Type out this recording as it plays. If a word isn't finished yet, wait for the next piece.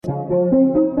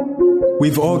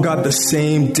We've all got the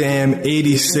same damn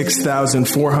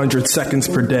 86,400 seconds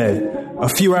per day. A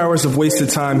few hours of wasted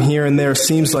time here and there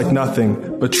seems like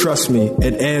nothing, but trust me,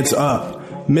 it adds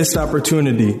up. Missed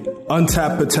opportunity,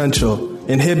 untapped potential,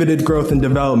 inhibited growth and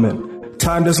development.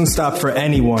 Time doesn't stop for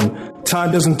anyone.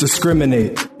 Time doesn't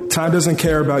discriminate. Time doesn't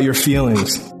care about your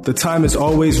feelings. The time is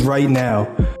always right now.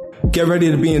 Get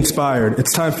ready to be inspired.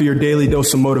 It's time for your daily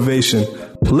dose of motivation.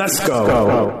 Let's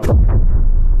go.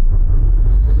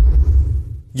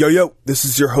 Yo, this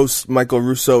is your host, Michael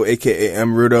Russo, aka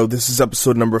M. Rudo. This is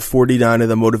episode number 49 of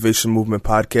the Motivation Movement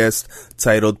podcast,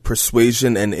 titled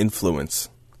Persuasion and Influence.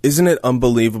 Isn't it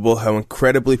unbelievable how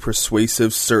incredibly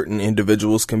persuasive certain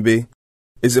individuals can be?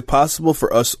 Is it possible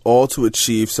for us all to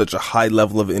achieve such a high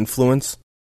level of influence?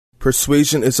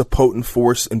 Persuasion is a potent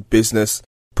force in business,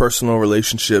 personal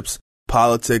relationships,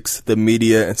 politics, the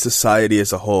media, and society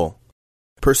as a whole.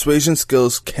 Persuasion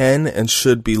skills can and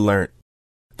should be learnt.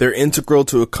 They're integral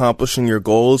to accomplishing your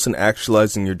goals and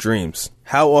actualizing your dreams.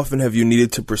 How often have you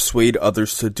needed to persuade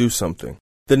others to do something?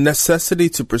 The necessity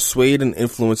to persuade and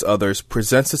influence others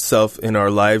presents itself in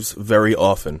our lives very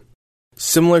often.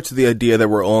 Similar to the idea that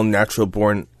we're all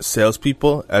natural-born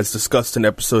salespeople, as discussed in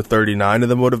episode 39 of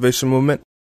the Motivation Movement,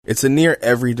 it's a near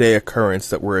everyday occurrence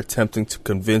that we're attempting to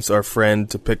convince our friend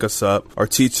to pick us up, our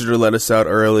teacher to let us out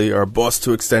early, our boss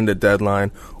to extend a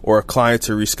deadline, or a client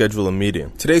to reschedule a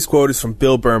meeting. Today's quote is from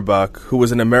Bill Bernbach, who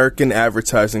was an American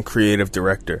advertising creative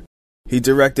director. He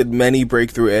directed many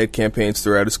breakthrough ad campaigns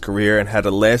throughout his career and had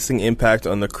a lasting impact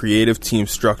on the creative team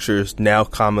structures now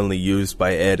commonly used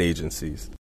by ad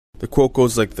agencies. The quote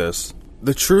goes like this: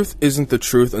 "The truth isn't the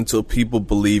truth until people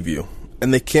believe you.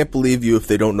 And they can't believe you if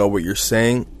they don't know what you're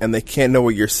saying, and they can't know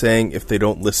what you're saying if they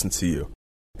don't listen to you.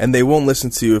 And they won't listen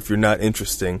to you if you're not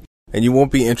interesting, and you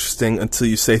won't be interesting until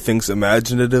you say things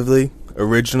imaginatively,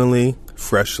 originally,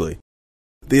 freshly."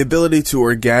 The ability to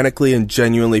organically and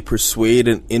genuinely persuade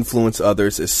and influence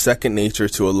others is second nature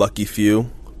to a lucky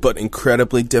few, but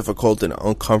incredibly difficult and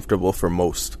uncomfortable for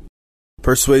most.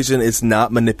 Persuasion is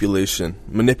not manipulation.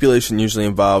 Manipulation usually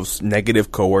involves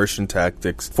negative coercion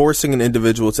tactics, forcing an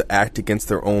individual to act against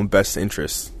their own best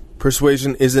interests.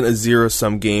 Persuasion isn't a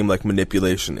zero-sum game like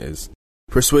manipulation is.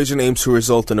 Persuasion aims to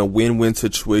result in a win-win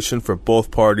situation for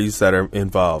both parties that are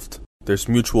involved. There's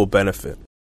mutual benefit.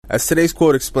 As today's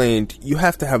quote explained, you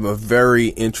have to have a very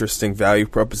interesting value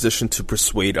proposition to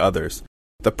persuade others.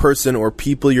 The person or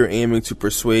people you're aiming to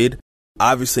persuade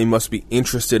obviously must be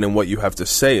interested in what you have to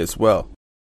say as well.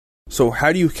 So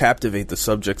how do you captivate the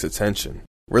subject's attention?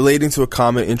 Relating to a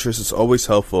common interest is always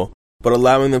helpful, but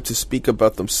allowing them to speak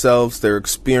about themselves, their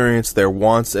experience, their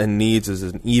wants and needs is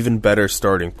an even better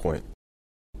starting point.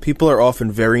 People are often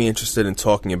very interested in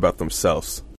talking about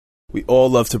themselves. We all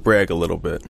love to brag a little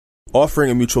bit.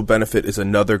 Offering a mutual benefit is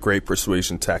another great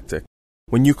persuasion tactic.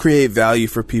 When you create value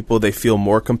for people, they feel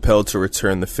more compelled to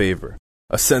return the favor.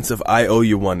 A sense of I owe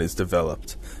you one is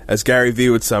developed. As Gary Vee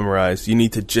would summarize, you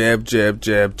need to jab, jab,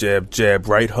 jab, jab, jab,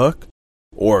 right hook,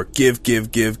 or give,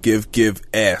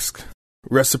 ask.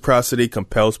 Reciprocity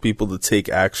compels people to take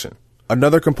action.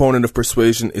 Another component of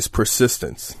persuasion is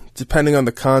persistence. Depending on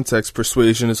the context,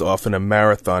 persuasion is often a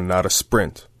marathon, not a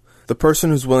sprint. The person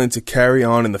who's willing to carry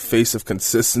on in the face of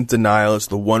consistent denial is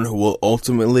the one who will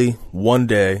ultimately, one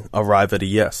day, arrive at a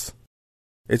yes.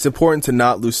 It's important to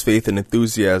not lose faith and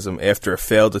enthusiasm after a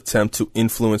failed attempt to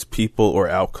influence people or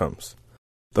outcomes.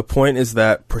 The point is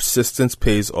that persistence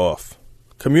pays off.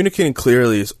 Communicating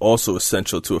clearly is also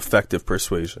essential to effective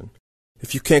persuasion.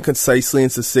 If you can't concisely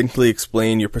and succinctly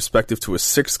explain your perspective to a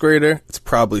sixth grader, it's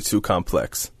probably too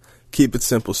complex. Keep it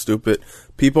simple, stupid.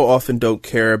 People often don't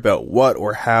care about what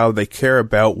or how, they care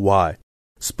about why.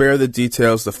 Spare the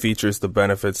details, the features, the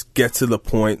benefits. Get to the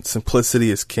point.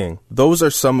 Simplicity is king. Those are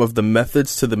some of the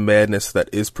methods to the madness that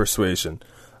is persuasion.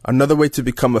 Another way to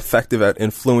become effective at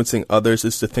influencing others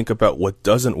is to think about what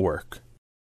doesn't work.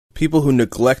 People who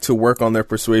neglect to work on their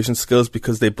persuasion skills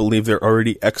because they believe they're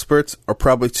already experts are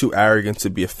probably too arrogant to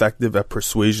be effective at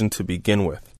persuasion to begin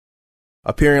with.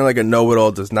 Appearing like a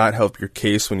know-it-all does not help your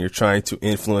case when you're trying to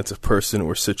influence a person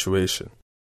or situation.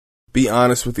 Be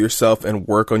honest with yourself and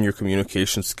work on your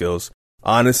communication skills.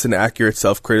 Honest and accurate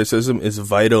self-criticism is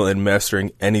vital in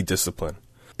mastering any discipline.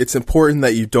 It's important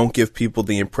that you don't give people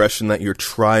the impression that you're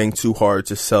trying too hard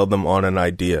to sell them on an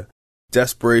idea.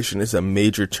 Desperation is a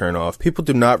major turnoff. People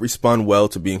do not respond well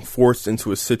to being forced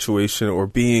into a situation or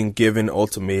being given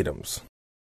ultimatums.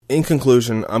 In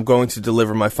conclusion, I'm going to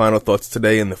deliver my final thoughts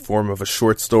today in the form of a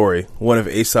short story, one of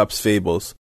Aesop's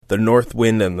fables, The North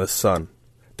Wind and the Sun.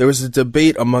 There was a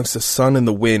debate amongst the sun and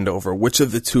the wind over which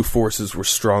of the two forces were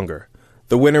stronger.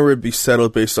 The winner would be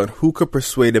settled based on who could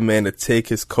persuade a man to take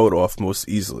his coat off most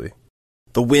easily.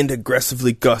 The wind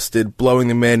aggressively gusted, blowing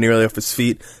the man nearly off his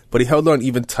feet, but he held on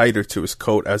even tighter to his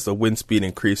coat as the wind speed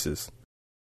increases.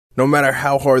 No matter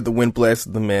how hard the wind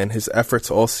blasted the man, his efforts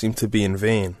all seemed to be in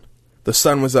vain. The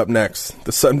sun was up next.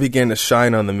 The sun began to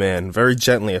shine on the man, very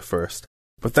gently at first.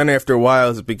 But then after a while,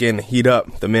 as it began to heat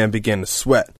up, the man began to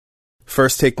sweat,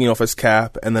 first taking off his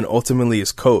cap and then ultimately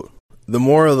his coat. The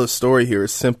moral of the story here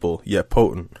is simple, yet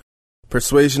potent.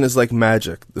 Persuasion is like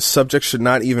magic. The subject should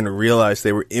not even realize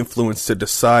they were influenced to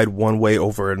decide one way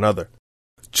over another.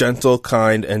 Gentle,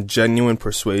 kind, and genuine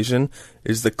persuasion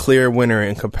is the clear winner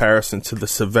in comparison to the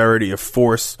severity of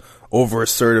force,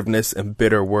 over-assertiveness, and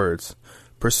bitter words.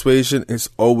 Persuasion is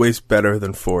always better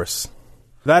than force.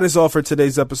 That is all for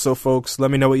today's episode, folks.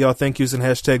 Let me know what y'all think using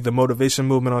hashtag The Motivation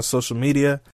Movement on social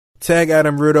media. Tag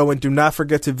Adam Rudo, and do not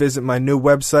forget to visit my new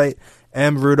website,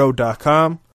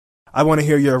 mrudo.com. I want to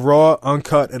hear your raw,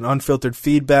 uncut, and unfiltered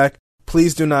feedback.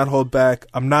 Please do not hold back.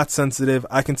 I'm not sensitive.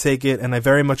 I can take it, and I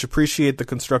very much appreciate the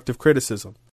constructive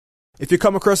criticism. If you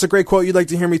come across a great quote you'd like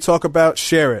to hear me talk about,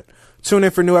 share it. Tune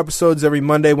in for new episodes every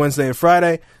Monday, Wednesday, and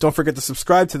Friday. Don't forget to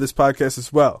subscribe to this podcast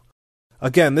as well.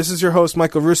 Again, this is your host,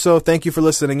 Michael Russo. Thank you for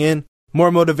listening in.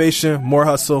 More motivation, more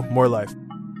hustle, more life.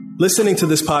 Listening to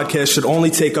this podcast should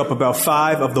only take up about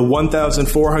 5 of the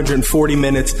 1,440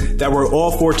 minutes that we're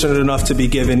all fortunate enough to be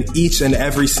given each and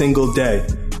every single day.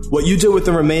 What you do with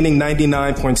the remaining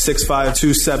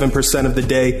 99.6527% of the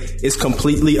day is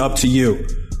completely up to you.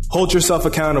 Hold yourself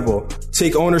accountable.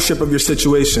 Take ownership of your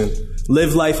situation.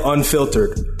 Live life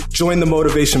unfiltered. Join the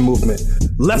motivation movement.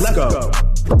 Let's go.